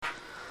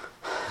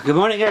Good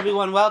morning,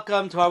 everyone.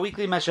 Welcome to our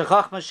weekly Meshech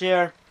Chochmah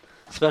Shir.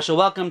 Special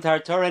welcome to our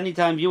Torah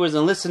Anytime viewers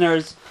and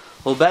listeners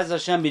who will Bez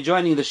Hashem be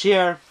joining the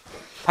Shir.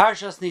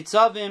 Parshas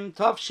Nitzavim,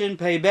 Tovshin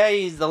Pei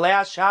Beis, the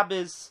last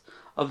Shabbos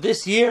of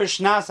this year,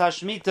 Shnas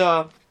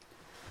HaShmita.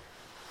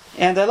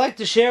 And I'd like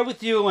to share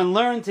with you and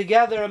learn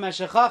together a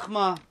Meshech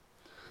Chochmah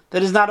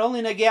that is not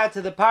only Nagea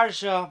to the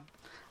Parsha.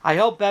 I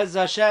hope Bez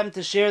Hashem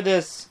to share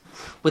this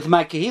with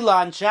my Kehillah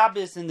on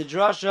Shabbos in the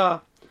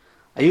Drasha.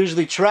 I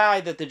usually try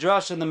that the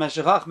Drasha and the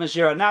Meshech Chochmah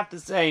Shir are not the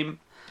same,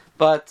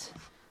 but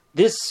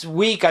this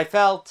week I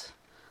felt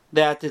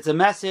that it's a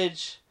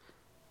message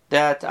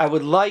that I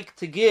would like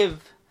to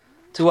give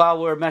to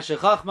our Meshech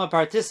Chochmah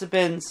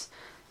participants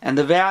and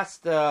the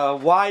vast,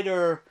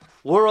 wider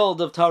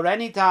world of Torah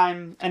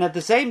Anytime, and at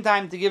the same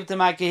time to give to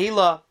my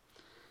Kehillah,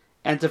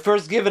 and to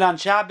first give it on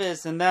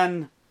Shabbos and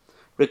then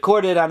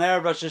record it on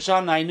Erev Rosh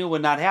Hashanah. I knew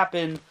would not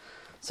happen.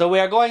 So we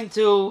are going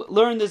to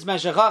learn this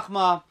Meshech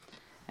Chochmah.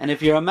 And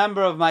if you're a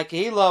member of my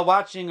Kehillah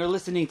watching or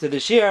listening to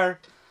the Shir,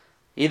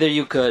 either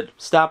you could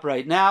stop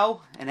right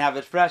now and have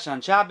it fresh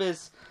on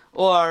Shabbos,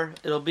 or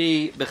it'll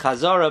be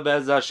B'chazorah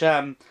Be'ez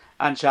Hashem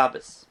on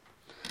Shabbos.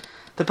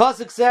 The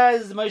Pasuk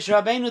says, Moshe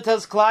Rabbeinu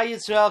tells Klal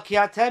Yisrael, Ki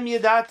atem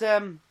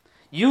yedatem,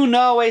 you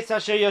know es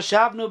asher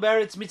yoshavnu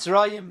be'eretz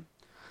Mitzrayim.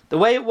 The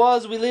way it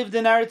was, we lived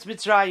in Eretz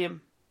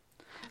Mitzrayim.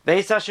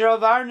 Ve'es asher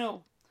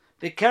avarnu,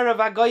 b'kerev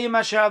hagoyim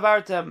asher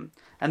avartem.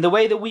 And the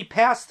way that we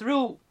passed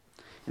through,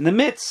 in the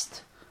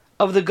midst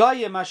of the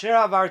Goyim Asher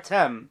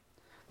Avartem,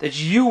 that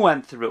you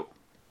went through.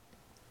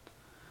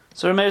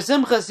 So Rameir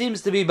Simcha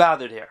seems to be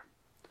bothered here.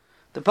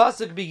 The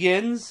pasuk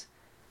begins,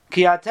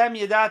 Ki atem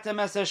yedatem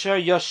es asher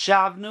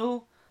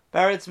yoshavnu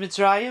be'eretz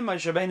Mitzrayim.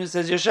 Moshe Rabbeinu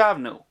says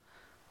yoshavnu.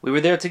 We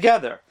were there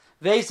together.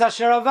 Ve'is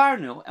asher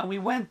avarnu, and we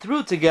went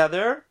through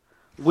together.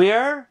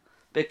 Where?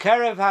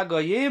 Bekerev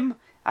hagoyim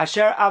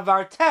asher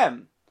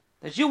avartem,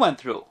 that you went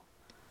through.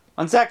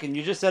 1 second,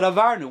 you just said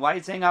avarnu. Why are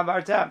you saying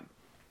avartem?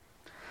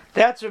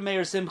 That's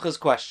Rameir Simcha's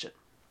question.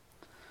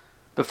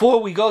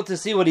 Before we go to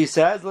see what he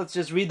says, let's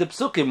just read the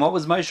psukim. What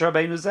was Moshe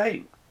Rabbeinu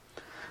saying?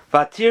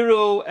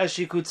 Vatiru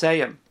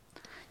eshikutzeim.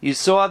 You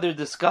saw their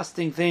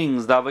disgusting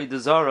things. Davei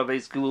dezara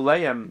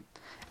ve'izkiluleim.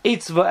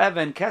 Eitz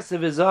v'even kesev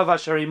v'zav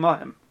asher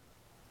imohem.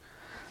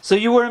 So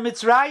you were in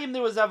Mitzrayim,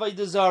 there was Avei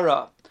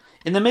dezara.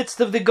 In the midst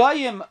of the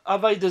Goyim,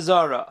 Avei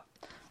dezara.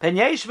 Pen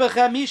yesh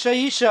v'chem isha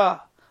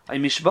isha. Ay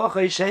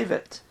mishpacha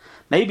yeshevet.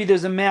 Maybe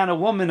there's a man, a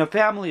woman, a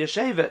family, a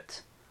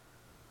shevet.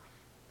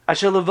 That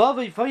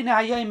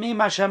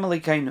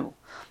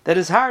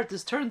his heart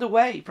is turned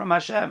away from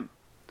Hashem.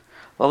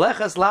 Perhaps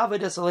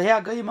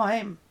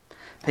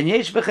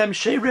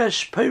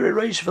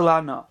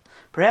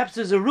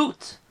there's a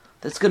root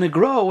that's going to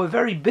grow a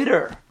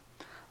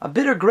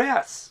bitter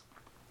grass.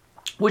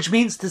 Which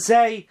means to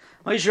say,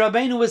 Moshe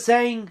Rabbeinu was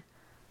saying,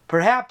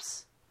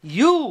 perhaps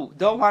you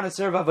don't want to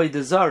serve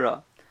Avodah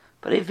Zarah,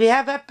 but if you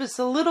have a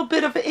little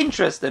bit of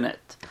interest in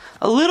it,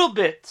 a little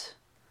bit,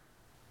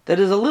 that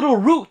is a little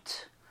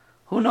root,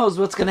 who knows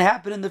what's going to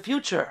happen in the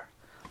future?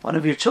 One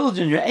of your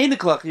children, your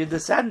Einiklach, your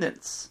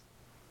descendants,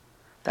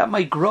 that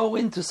might grow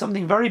into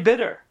something very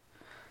bitter.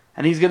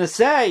 And he's going to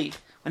say,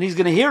 when he's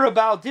going to hear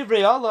about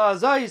Divrei Allah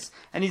Azais,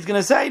 and he's going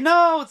to say,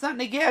 no, it's not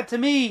negeh to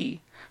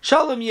me.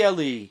 Shalom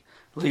Yeli,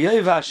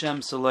 L'yoyv Hashem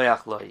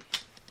Soloyach Loi.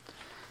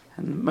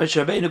 And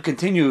Moshe Rabbeinu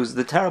continues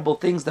the terrible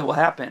things that will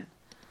happen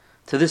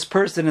to this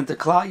person and to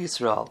Klal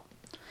Yisrael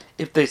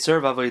if they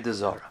serve Avodah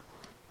Zarah.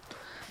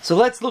 So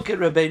let's look at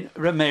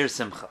Rameir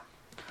Simcha.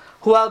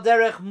 Hu al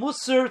derech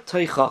musar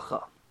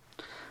teichacha.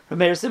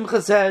 Rameir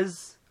Simcha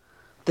says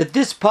that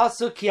this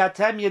pasuk ki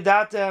atem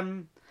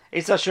yedatem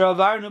es asher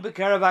avarnu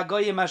b'kerev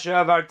hagoyim asher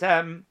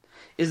avartem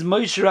is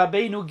Moshe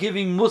Rabbeinu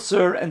giving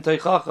musar and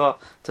teichacha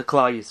to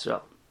Klal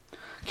Yisrael.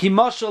 Ki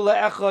mashal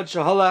le'echad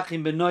shehalach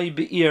im benoi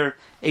be'ir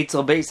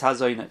etzel beis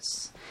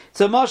hazoynos.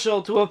 It's a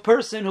mashal to a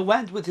person who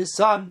went with his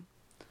son,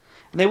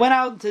 and they went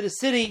out into the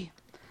city,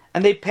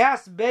 and they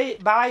passed by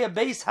a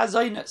beis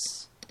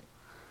hazoynos.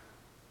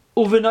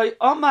 Uvenoi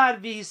Omar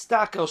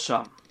v'yistakel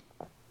sham.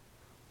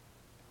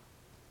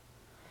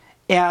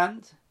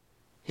 And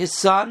his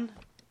son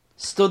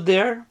stood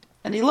there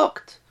and he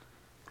looked,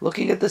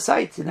 looking at the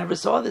sights. He never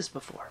saw this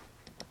before.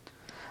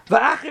 So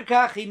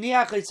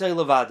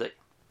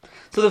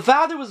the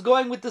father was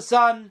going with the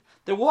son.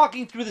 They're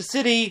walking through the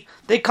city.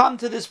 They come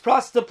to this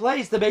prasta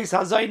place, the Beis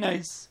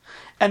Hazoynos.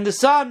 And the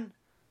son,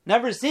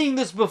 never seeing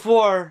this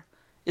before,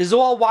 is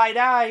all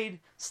wide-eyed,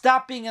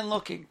 stopping and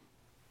looking.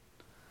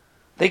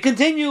 They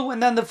continue,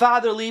 and then the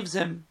father leaves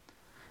him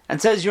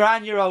and says, you're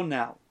on your own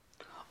now.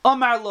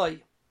 Omar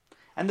loy.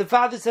 And the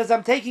father says,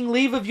 I'm taking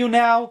leave of you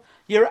now.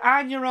 You're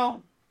on your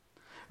own.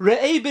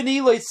 Re'ei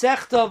b'ni loy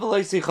sechta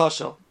v'loy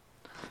sichashal.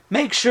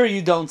 Make sure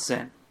you don't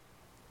sin.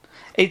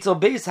 Eitzel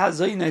beis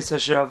hazoynos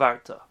asher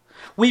avarta.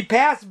 We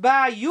pass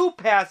by, you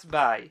pass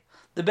by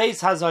the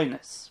beis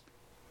hazoynos.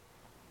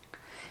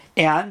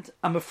 And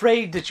I'm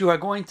afraid that you are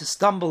going to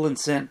stumble and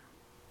sin.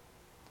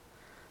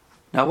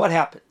 Now what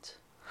happened?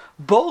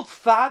 Both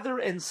father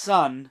and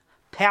son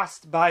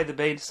passed by the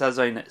Beis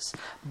Hazonos.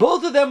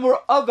 Both of them were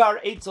of our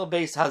Eitzel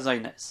Beis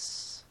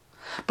Hazonos.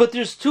 But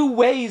there's two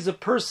ways a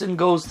person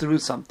goes through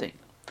something.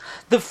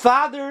 The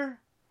father,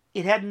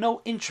 it had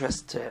no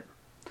interest to him.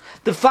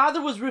 The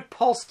father was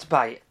repulsed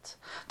by it.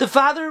 The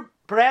father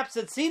perhaps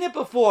had seen it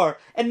before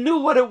and knew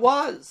what it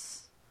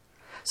was.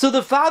 So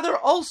the father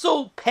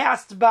also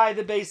passed by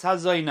the Beis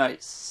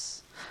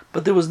Hazonos,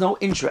 but there was no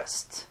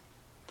interest.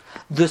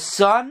 The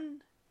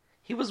son,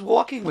 he was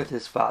walking with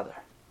his father.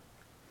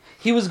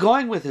 He was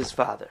going with his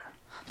father.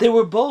 They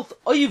were both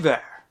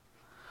over,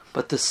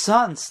 but the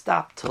son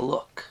stopped to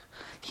look.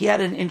 He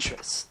had an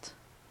interest.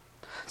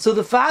 So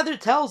the father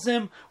tells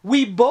him,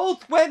 we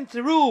both went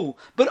through,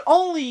 but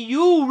only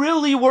you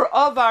really were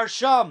of our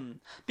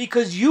sham,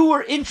 because you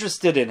were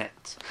interested in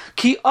it.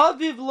 Ki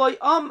aviv loy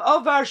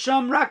of our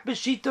sham rak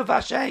b'shitav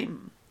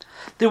Hashem.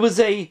 There was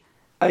a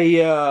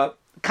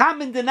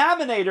common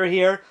denominator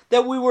here,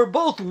 that we were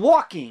both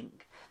walking.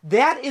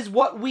 That is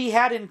what we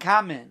had in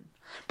common.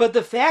 But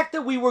the fact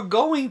that we were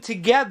going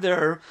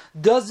together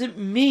doesn't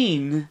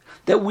mean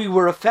that we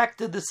were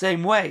affected the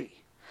same way.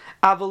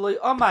 Avaloy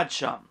amad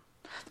sham.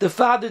 The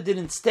father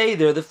didn't stay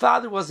there. The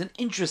father wasn't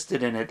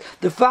interested in it.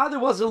 The father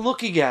wasn't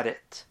looking at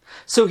it.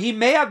 So he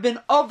may have been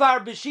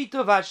Ovar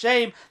B'shitav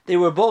Hashem. They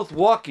were both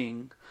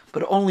walking,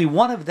 but only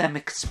one of them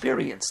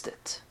experienced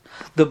it.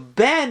 The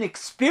Ben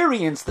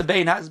experienced the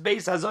Beis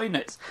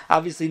Hazonos.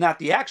 Obviously not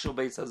the actual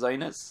Beis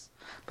Hazonos,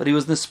 but he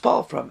was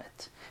nispal from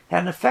it. It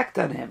had an effect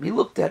on him. He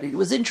looked at it. He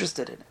was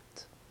interested in it.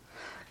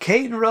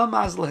 Kain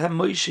Ramaz lehem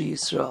Moshe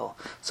Yisrael.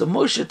 So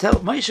Moshe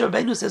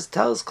Rabbeinu says,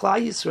 tells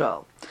Klal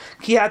Yisrael,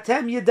 Ki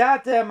atem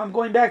yedatem. I'm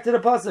going back to the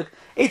pasuk.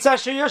 Eitz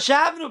asher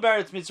yoshavnu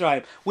b'Eretz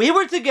Mitzrayim. We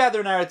were together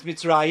in Eretz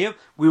Mitzrayim.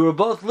 We were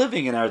both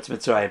living in Eretz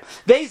Mitzrayim.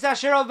 Veis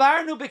asher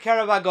avarnu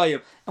b'Kerev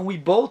Hagoyim. And we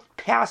both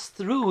passed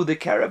through the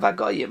Kerev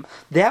Hagoyim.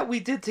 That we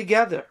did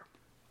together.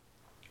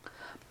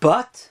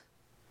 But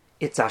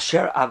it's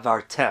asher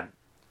avartem.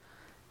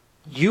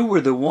 You were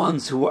the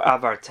ones who were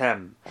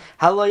avartem.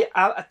 Atem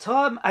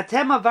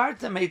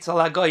avartem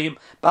eitzel hagoyim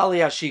bali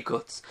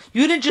hashikutz.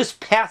 You didn't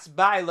just pass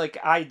by like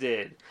I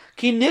did.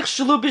 Ki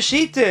nichshelu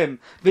b'shitim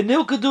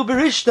v'nilkadu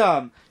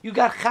berishtam. You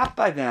got caught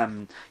by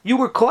them. You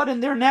were caught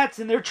in their nets,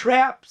 in their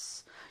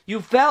traps. You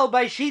fell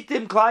by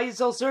shitim. Klal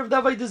Yisrael served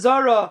avodah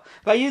zarah.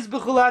 Vayizbechu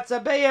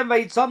latzabeim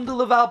vayitzamdu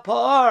leval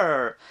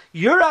pa'ar.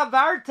 Your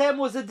avartem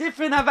was a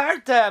different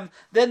avartem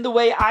than the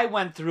way I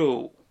went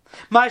through.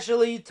 Moshe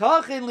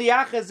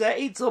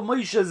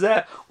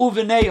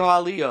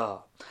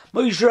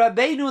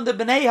Rabbeinu and the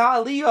Bnei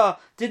Ha'aliyah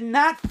did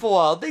not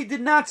fall. They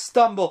did not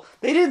stumble.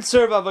 They didn't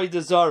serve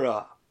avodah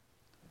zarah.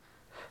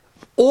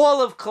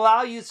 All of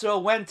Klal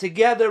Yisrael went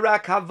together.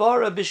 Rak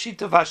havara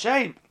b'shitav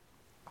Hashem.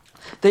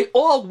 They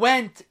all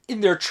went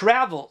in their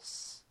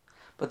travels,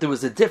 but there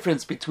was a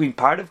difference between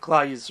part of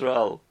Klal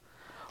Yisrael,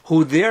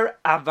 who their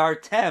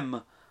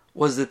avartem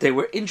was that they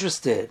were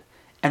interested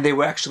and they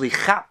were actually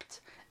chapped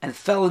and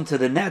fell into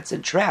the nets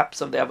and traps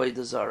of the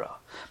avodah zarah.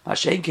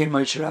 Mashen came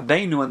Moshe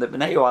Rabbeinu and the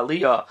Bnei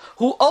Aliyah,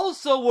 who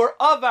also were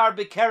of our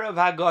B'kerev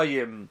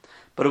Hagoyim,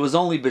 but it was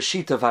only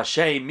B'shitav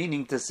Hashem,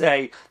 meaning to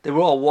say they were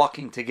all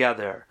walking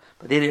together,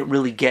 but they didn't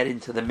really get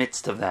into the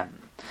midst of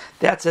them.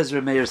 That, says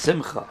Rameir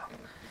Simcha,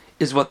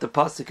 is what the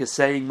pasuk is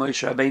saying.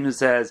 Moshe Rabbeinu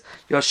says,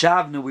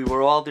 Yoshavnu, we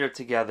were all there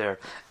together.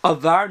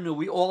 Avarnu,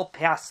 we all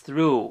passed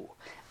through.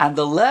 And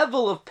the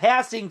level of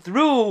passing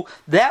through,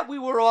 that we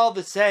were all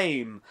the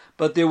same.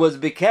 But there was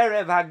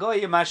B'kerev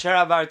Hagoyim Asher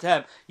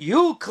Avartem.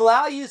 You,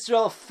 Klal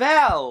Yisrael,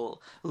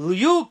 fell.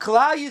 You,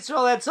 Klal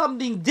Yisrael, had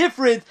something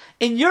different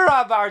in your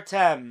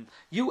Avartem.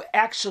 You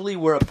actually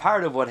were a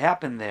part of what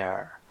happened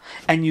there.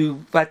 And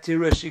you,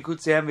 Vatira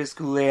Shikutzeam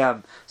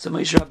V'skuleam. So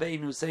Moshe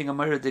Rabbeinu is saying,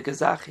 Amar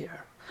Dekazach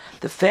here.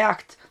 The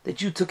fact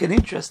that you took an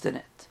interest in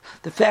it,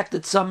 the fact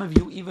that some of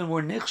you even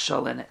were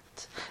nichshal in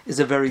it, is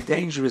a very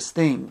dangerous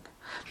thing.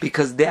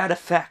 Because that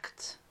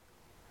effect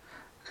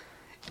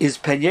is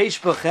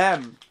penyesh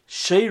b'chem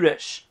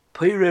sheirish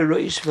peire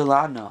roish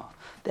v'lana.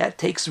 That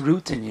takes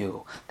root in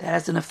you. That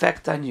has an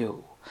effect on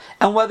you.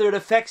 And whether it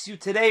affects you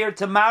today or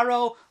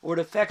tomorrow, or it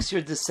affects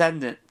your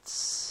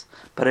descendants,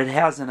 but it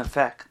has an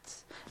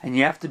effect. And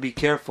you have to be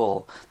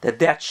careful that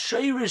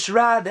sheirish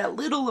ra, that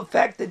little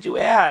effect that you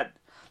had.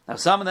 Now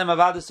some of them have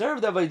had to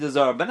serve the avodah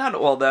zarah, but not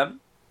all of them.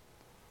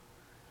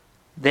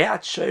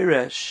 That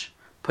sheirish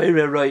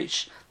peire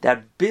roish,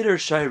 that bitter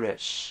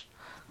shirish,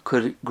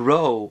 could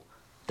grow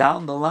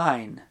down the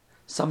line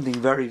something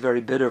very, very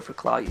bitter for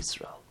Klal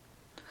Yisrael.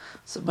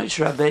 So Moshe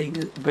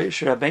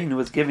Rabbeinu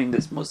was giving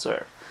this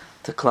musar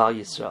to Klal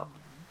Yisrael.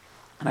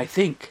 And I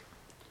think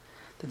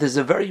that there's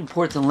a very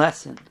important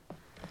lesson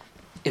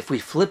if we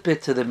flip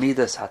it to the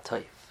Midas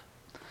HaTayv.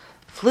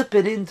 Flip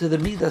it into the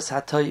Midas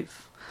HaTayv.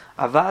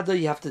 Avada,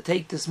 you have to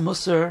take this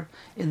musar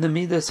in the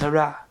Midas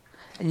Hara.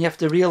 And you have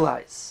to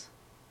realize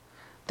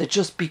that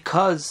just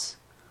because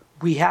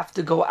we have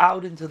to go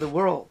out into the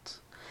world,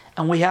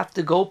 and we have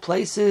to go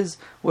places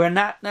where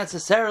not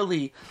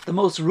necessarily the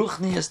most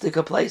ruchniistic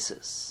of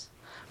places.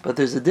 But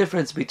there's a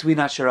difference between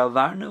Asher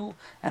Avarnu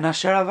and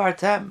Asher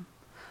Avartem.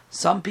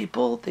 Some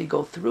people, they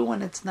go through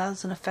and it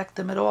doesn't affect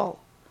them at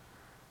all.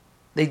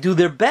 They do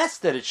their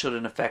best that it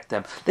shouldn't affect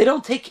them. They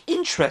don't take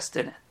interest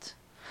in it.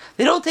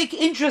 They don't take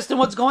interest in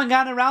what's going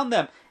on around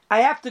them.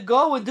 I have to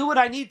go and do what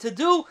I need to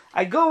do.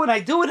 I go and I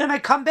do it and I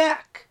come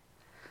back.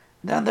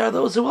 Then there are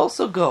those who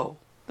also go.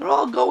 They're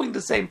all going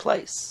the same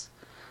place.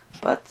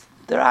 But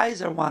their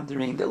eyes are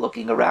wandering. They're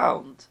looking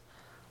around.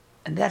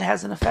 And that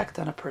has an effect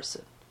on a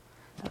person.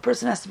 And a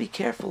person has to be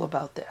careful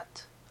about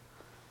that.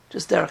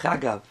 Just Derech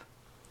Agav,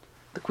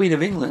 the Queen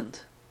of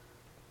England,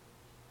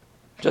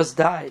 just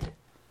died.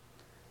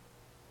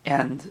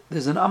 And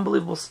there's an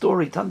unbelievable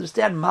story to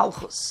understand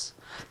Malchus.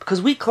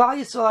 Because we, Klal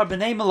Yisrael, are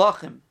B'nai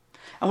Melachim.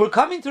 And we're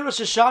coming to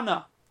Rosh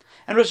Hashanah.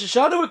 And Rosh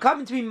Hashanah, we're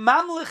coming to be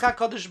Mamlech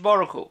HaKadosh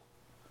Baruch Hu.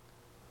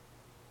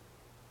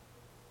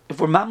 If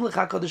we're Mamlech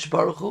HaKadosh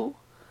Baruch Hu,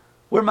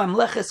 we're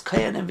Mamleches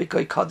Kayanim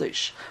V'Koy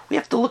Kadosh. We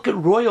have to look at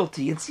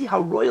royalty and see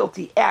how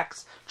royalty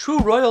acts. True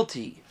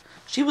royalty.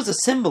 She was a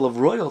symbol of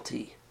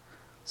royalty.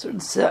 A certain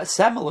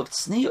symbol of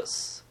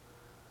tznius.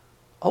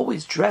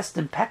 Always dressed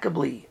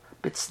impeccably,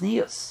 but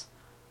tznius.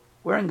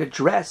 Wearing a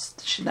dress.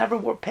 She never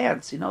wore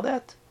pants, you know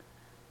that?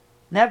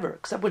 Never,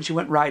 except when she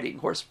went riding,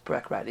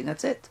 horseback riding,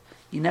 that's it.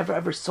 You never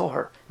ever saw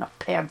her in a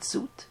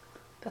pantsuit.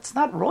 That's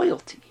not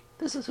royalty.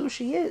 This is who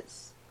she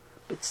is.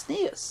 But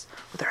tznius,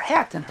 with her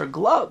hat and her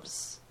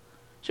gloves.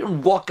 She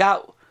didn't walk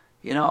out,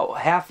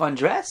 half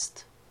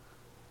undressed.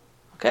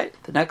 Okay,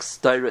 the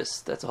next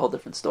Dairis, that's a whole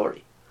different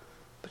story.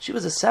 But she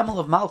was a symbol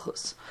of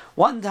Malchus.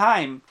 One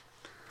time,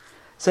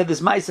 said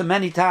this Maisa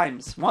many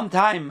times, one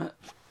time,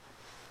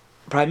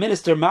 Prime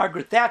Minister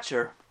Margaret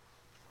Thatcher,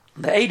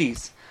 in the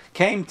 80s,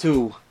 came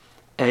to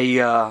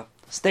a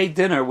state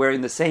dinner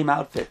wearing the same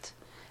outfit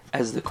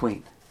as the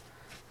Queen.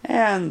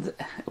 And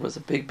it was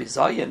a big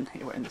bizayon,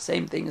 wearing the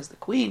same thing as the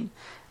Queen.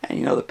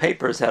 And the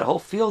papers had a whole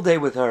field day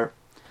with her.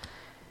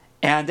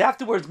 And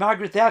afterwards,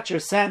 Margaret Thatcher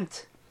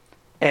sent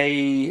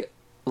a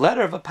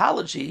letter of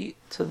apology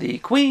to the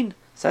Queen,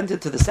 sent it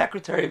to the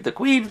Secretary of the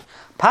Queen,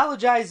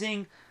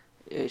 apologizing.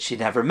 She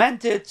never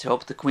meant it. She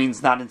hoped the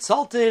Queen's not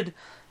insulted.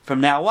 From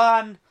now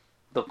on,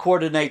 they'll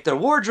coordinate their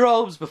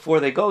wardrobes before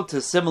they go to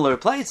similar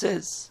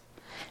places.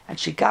 And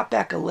she got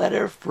back a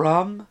letter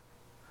from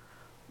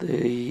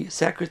the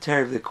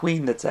Secretary of the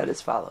Queen that said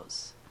as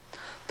follows: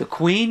 the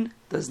Queen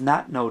does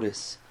not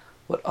notice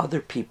what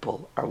other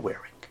people are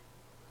wearing.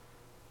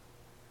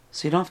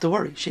 So you don't have to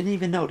worry. She didn't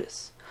even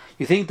notice.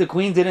 You think the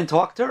Queen didn't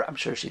talk to her? I'm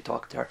sure she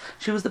talked to her.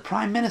 She was the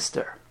Prime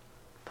Minister.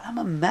 But I'm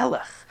a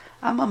Melech.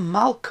 I'm a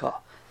Malka.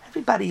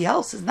 Everybody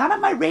else is not on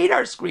my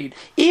radar screen.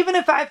 Even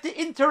if I have to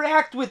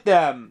interact with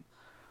them.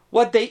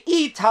 What they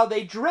eat, how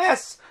they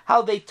dress,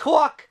 how they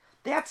talk,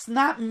 that's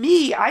not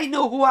me. I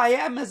know who I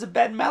am as a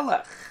Ben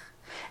Melech.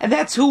 And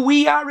that's who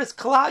we are as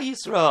Klal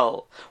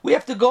Yisrael. We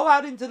have to go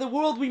out into the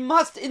world. We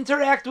must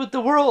interact with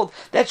the world.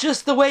 That's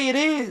just the way it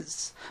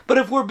is. But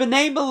if we're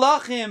B'nai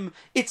Melachim,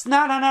 it's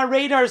not on our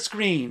radar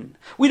screen.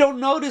 We don't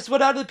notice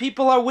what other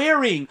people are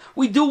wearing.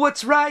 We do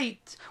what's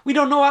right. We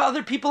don't know how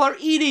other people are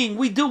eating.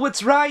 We do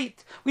what's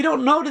right. We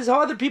don't notice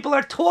how other people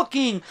are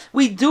talking.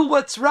 We do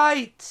what's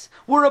right.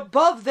 We're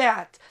above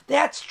that.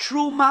 That's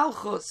true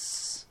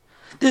Malchus.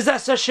 There's a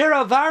Asher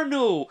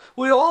Avarnu,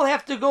 we all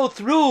have to go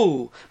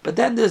through. But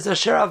then there's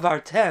Asher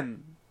Avartem.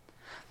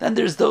 Then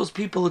there's those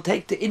people who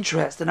take the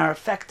interest and are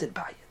affected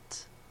by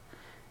it.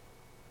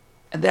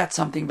 And that's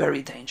something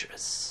very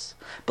dangerous.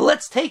 But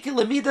let's take it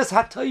Lemidas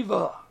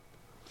HaToiva.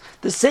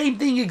 The same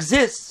thing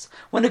exists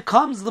when it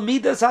comes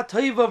Lemidas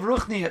HaToiva of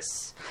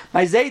Ruchnius.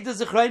 My Zayda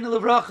Zechrein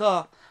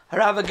Levracha,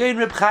 Harav Again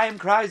Reb Chaim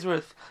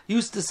Kreisworth,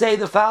 used to say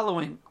the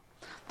following.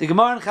 The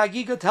Gemara in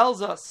Chagiga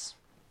tells us,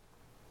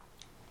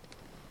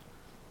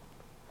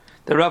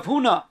 the Rav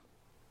Huna,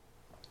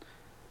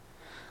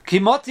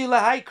 Kimoti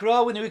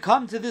lahaikra, when we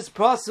come to this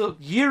pasuk,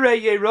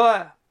 Yireh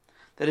Yeroah,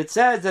 that it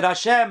says that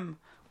Hashem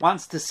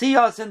wants to see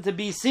us and to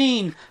be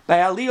seen by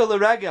Aliyah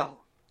L'Regel.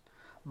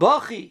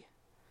 Bachi,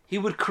 he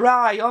would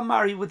cry,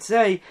 Omar, he would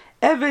say,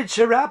 Eved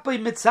Sherapai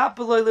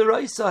Mitzapeloi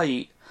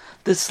L'Roisai,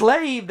 the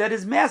slave that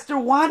his master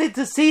wanted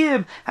to see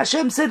him.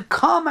 Hashem said,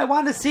 come, I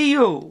want to see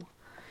you.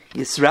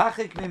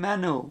 Yisrachik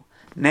Mimenu,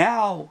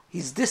 now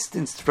he's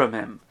distanced from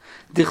him.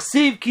 When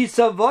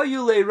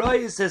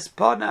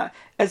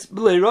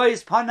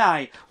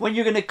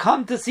you're going to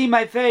come to see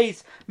my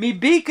face,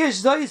 who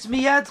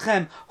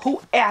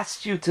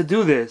asked you to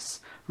do this?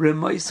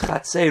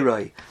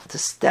 To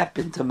step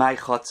into my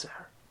chotzer.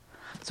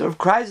 So Rav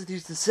Kreisler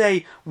used to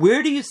say,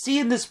 where do you see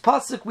in this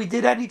pasuk we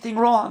did anything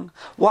wrong?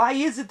 Why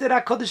is it that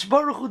HaKadosh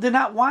Baruch Hu did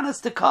not want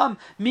us to come?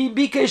 What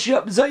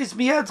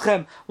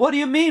do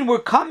you mean? We're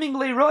coming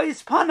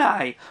lerois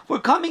panai. We're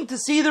coming to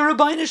see the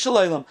Rabbeinu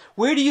Shalom.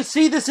 Where do you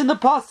see this in the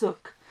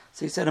pasuk?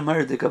 So he said,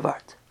 Amar de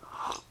Gavart.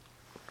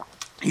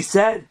 He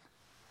said,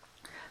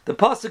 the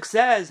pasuk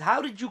says, how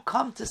did you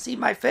come to see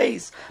my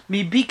face?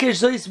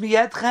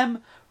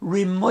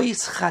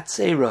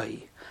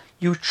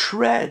 You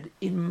tread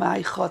in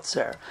my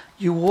chotzer.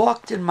 You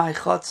walked in my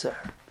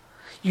chotzer.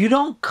 You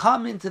don't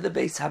come into the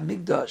Beis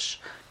Hamikdash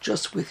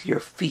just with your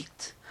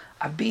feet.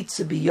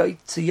 Abitza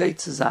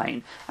b'yoytze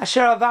zayin.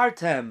 Asher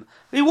avartem.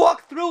 We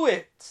walk through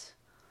it.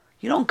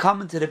 You don't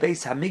come into the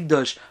Beis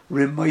Hamikdash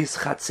remois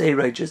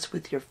chatzerei just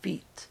with your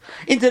feet.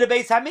 Into the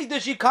Beis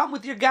Hamikdash you come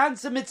with your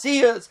ganze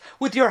mitzias,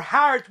 with your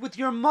heart, with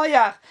your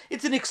moyach.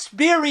 It's an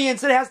experience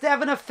that has to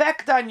have an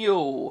effect on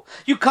you.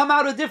 You come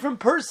out a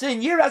different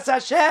person, Yiras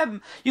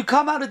Hashem. You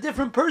come out a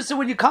different person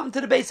when you come to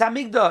the Beis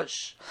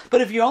Hamikdash. But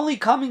if you're only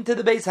coming to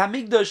the Beis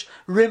Hamikdash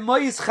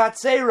remois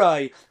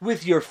chatzerei,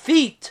 with your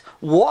feet,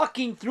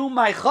 walking through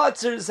my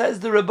chatzer,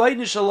 says the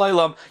Rebbeinu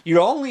Shalom,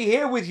 you're only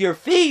here with your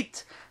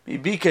feet.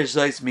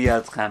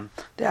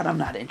 That I'm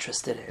not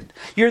interested in.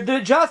 You're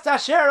just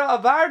Ashera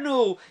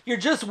Avarnu. You're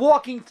just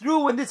walking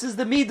through, and this is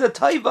the Midah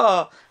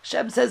Taiva.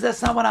 Hashem says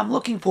that's not what I'm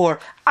looking for.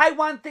 I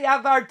want the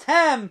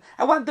Avartem.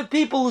 I want the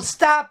people who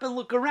stop and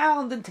look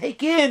around and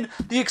take in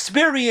the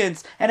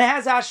experience, and it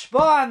has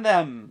Ashpa on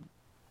them.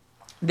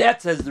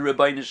 That, says the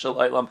Rebbeinu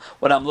Shalom,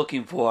 what I'm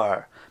looking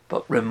for.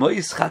 But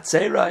Remois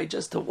Chatzerai,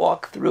 just to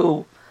walk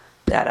through,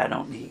 that I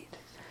don't need.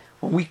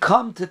 When we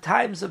come to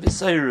times of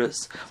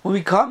Isairus, when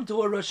we come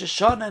to a Rosh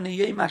Hashanah and a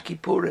Yom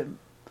Kippurim,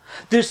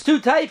 there's two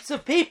types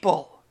of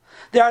people.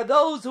 There are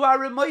those who are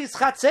Remois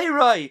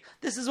Chatzeroi.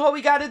 This is what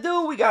we got to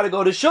do. We got to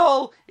go to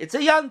Shul. It's a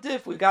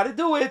Yantif. We got to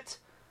do it.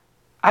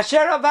 Asher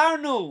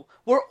Avarnu.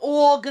 We're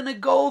all going to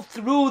go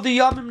through the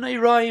Yomim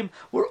Neiraim.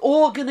 We're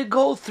all going to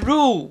go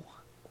through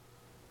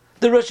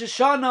the Rosh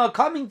Hashanah,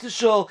 coming to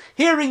Shul,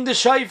 hearing the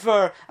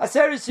Shofar,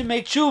 Aseres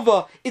Yimei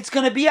Tshuva. It's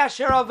going to be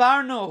Asher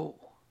Avarnu.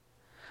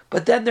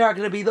 But then there are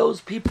going to be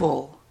those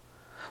people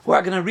who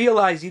are going to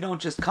realize you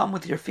don't just come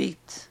with your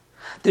feet.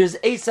 There's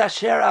Eis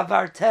Asher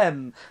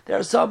Avartem. There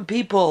are some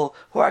people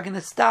who are going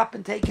to stop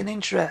and take an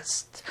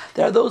interest.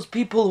 There are those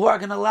people who are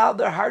going to allow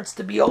their hearts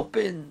to be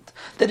opened,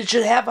 that it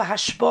should have a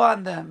hashpah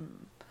on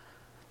them.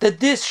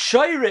 That this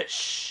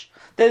shoirish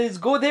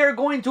that they're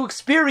going to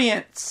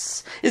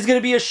experience is going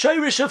to be a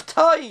shoirish of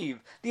Taiv,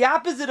 the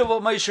opposite of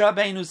what Moshe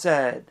Rabbeinu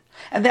said.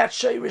 And that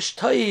Sheirish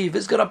Toiv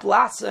is going to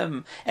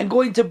blossom and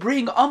going to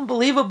bring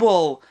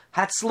unbelievable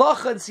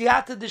Hatzlacha and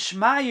Siyata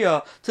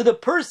Dishmaya to the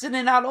person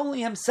and not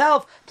only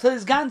himself, to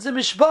his ganze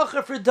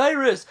Mishpacha for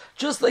Dairis.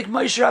 Just like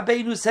Moshe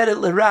Rabbeinu said at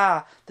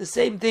Lera, the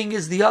same thing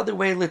is the other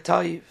way,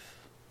 L'Toiv.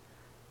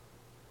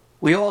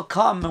 We all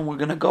come and we're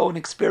going to go and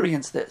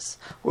experience this.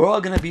 We're all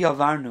going to be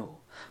Avarnu.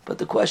 But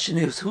the question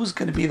is, who's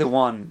going to be the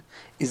one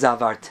is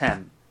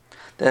Avartem?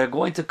 That are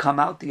going to come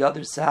out the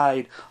other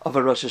side of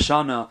a Rosh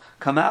Hashanah,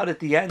 come out at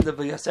the end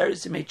of a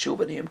Aseres Yimei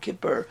Tshuva and Yom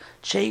Kippur,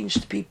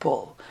 changed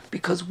people,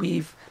 because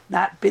we've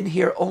not been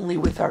here only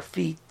with our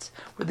feet.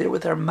 We're there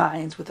with our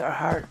minds, with our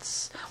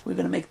hearts. We're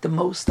going to make the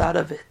most out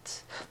of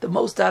it. The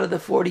most out of the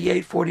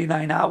 48,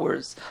 49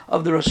 hours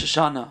of the Rosh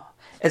Hashanah.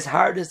 As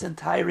hard as and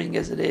tiring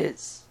as it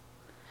is,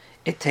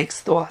 it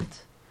takes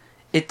thought.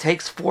 It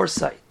takes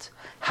foresight.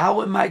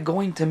 How am I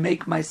going to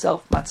make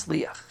myself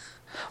matzliach?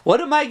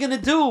 What am I going to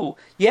do?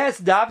 Yes,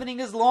 davening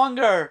is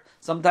longer.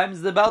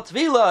 Sometimes the Bal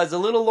Tefillah is a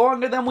little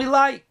longer than we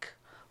like.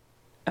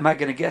 Am I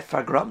going to get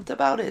fargrumt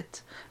about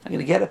it? Am I going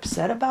to get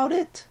upset about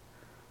it?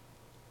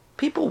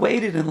 People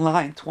waited in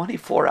line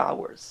 24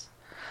 hours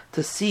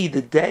to see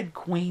the dead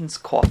queen's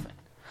coffin.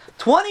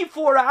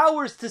 24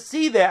 hours to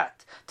see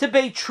that, to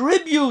pay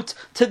tribute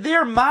to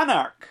their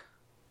monarch.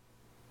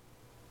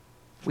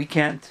 We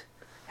can't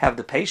have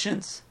the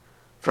patience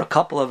for a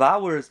couple of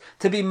hours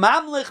to be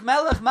Mamlich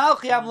Melech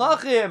Malchi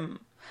Amlachim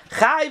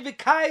Chai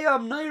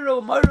V'Kayam Neiro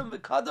Morim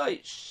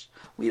V'Kadosh.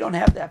 We don't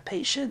have that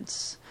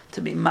patience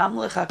to be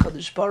Mamlich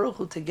HaKadosh Baruch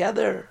Hu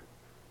together,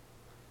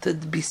 to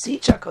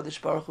beseech HaKadosh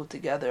Baruch Hu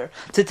together,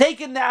 to take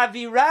in the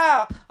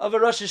Avirah of a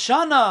Rosh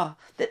Hashanah,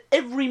 that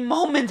every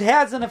moment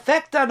has an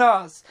effect on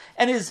us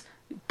and is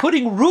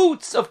putting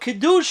roots of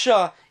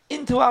Kedusha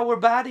into our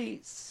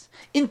bodies,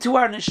 into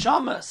our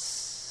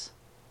neshamas.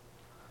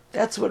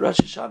 That's what Rosh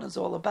Hashanah is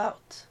all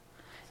about.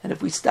 And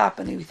if we stop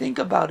and we think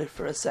about it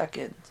for a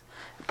second,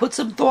 put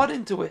some thought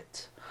into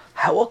it.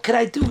 What could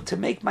I do to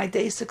make my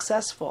day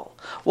successful?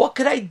 What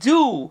could I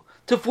do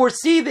to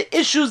foresee the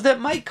issues that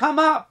might come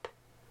up,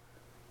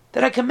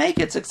 that I can make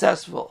it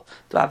successful?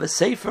 To have a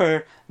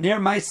sefer near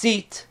my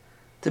seat,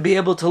 to be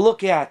able to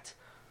look at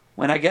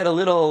when I get a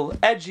little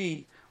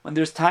edgy, when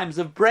there's times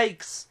of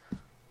breaks.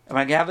 And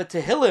I can have a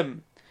Tehillim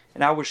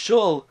in our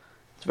shul.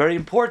 It's very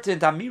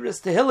important.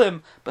 Amiras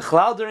Tehillim.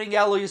 Bechlal during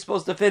Elul, you're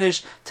supposed to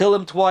finish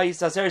Tehillim twice.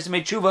 Aseres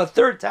Yimei Tshuva a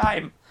third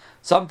time.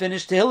 Some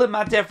finish Tehillim.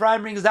 Mateh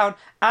Ephraim brings down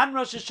on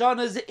Rosh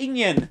Hashanah's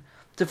Inyan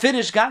to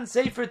finish Gan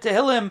Sefer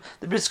Tehillim.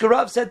 The Brisker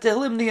Rav said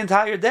Tehillim the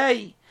entire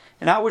day.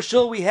 In our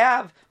shul we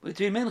have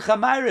between Mincha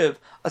Ma'ariv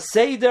a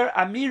Seder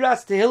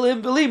Amiras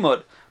Tehillim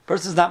V'Limud.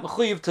 Person's not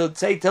mechuyev to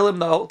say Tehillim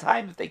the whole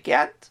time if they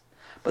can't.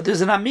 But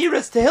there's an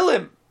Amiras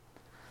Tehillim.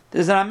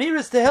 There's an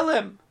Amiras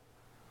Tehillim.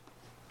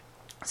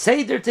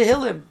 Seder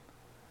Tehillim.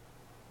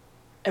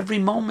 Every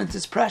moment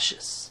is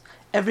precious.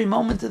 Every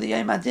moment of the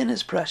Yom Adin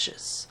is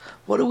precious.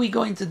 What are we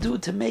going to do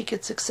to make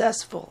it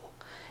successful?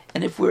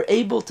 And if we're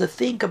able to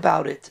think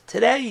about it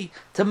today,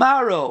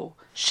 tomorrow,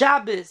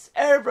 Shabbos,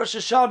 Erev Rosh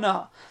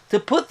Hashanah, to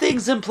put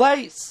things in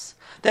place,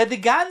 that the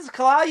Gans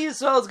Klal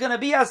Yisrael is going to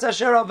be as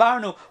Asher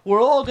Avarnu.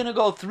 We're all going to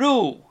go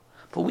through.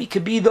 But we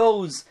could be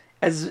those,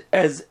 as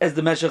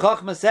the Meshech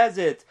Chochmah says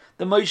it,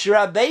 the Moshe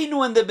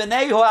Rabbeinu and the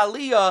Bnei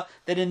Aliyah,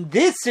 that in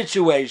this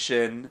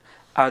situation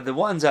are the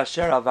ones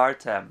Asher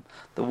Avartem,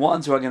 the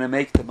ones who are going to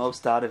make the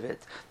most out of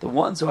it, the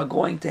ones who are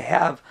going to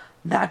have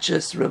not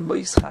just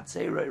Remois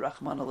Chatzerei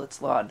Rachmana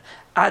Litzlan,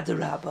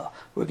 Adarabba,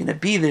 we're going to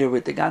be there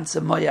with the ganze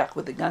Moyach,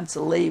 with the ganze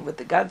Leiv, with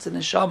the ganze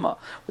Neshama,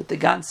 with the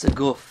ganze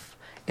Guf.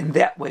 In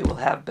that way we'll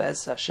have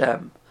Be'ez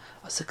Hashem,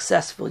 a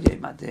successful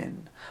Yom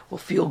Adin. We'll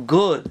feel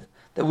good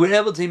that we're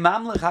able to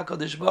Mamlech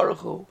HaKadosh Baruch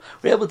Hu.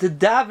 We're able to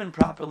daven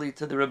properly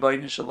to the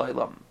Rebbeinu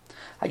Shalom.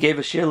 I gave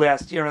a shir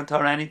last year on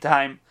Torah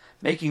Anytime,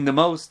 making the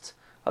most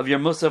of your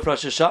Musaf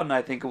Rosh Hashanah,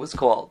 I think it was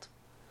called,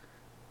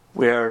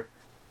 where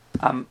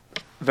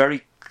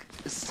very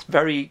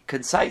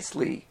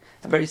concisely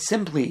and very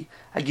simply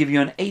I give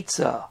you an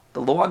Eitzah,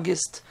 the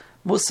longest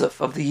Musaf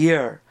of the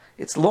year.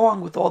 It's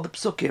long with all the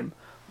psukim,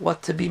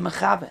 what to be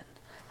mechaven,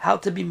 how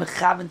to be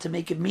mechaven to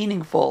make it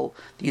meaningful.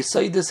 The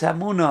Yesodus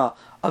Hamuna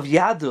of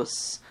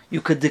Yadus you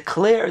could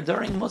declare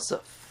during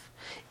Musaf.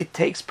 It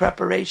takes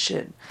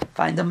preparation.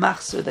 Find a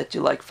machzor that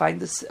you like. Find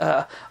this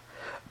a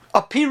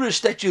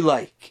pirush that you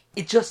like.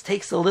 It just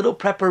takes a little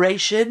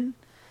preparation,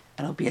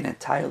 and it'll be an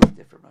entirely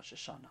different Rosh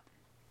Hashanah.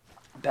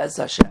 Be'ez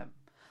Hashem.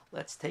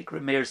 Let's take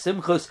Remeir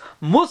Simchus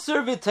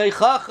Musar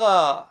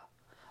v'Teichacha.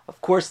 Of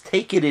course,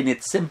 take it in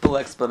its simple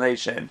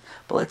explanation,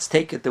 but let's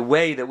take it the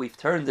way that we've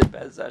turned it.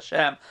 Be'ez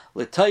Hashem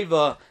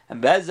l'Teiva, and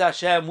Be'ez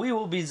Hashem we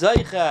will be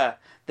Zaycha,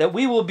 that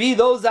we will be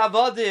those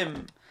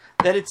Avadim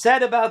that it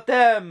said about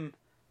them.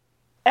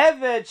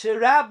 Evet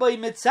Sherabai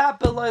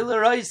Mitzapeloi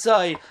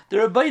L'Raisai. The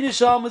Rebbeinu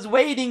Shalom is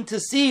waiting to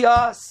see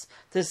us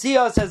as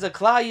a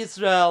Klal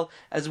Yisrael,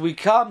 as we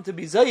come to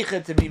be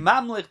Zoiche, to be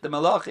Mamlich, the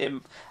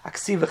Malachim.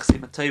 Aksiv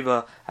Achsim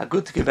Tova. A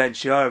good to give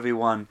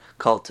everyone.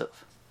 Kol Tov.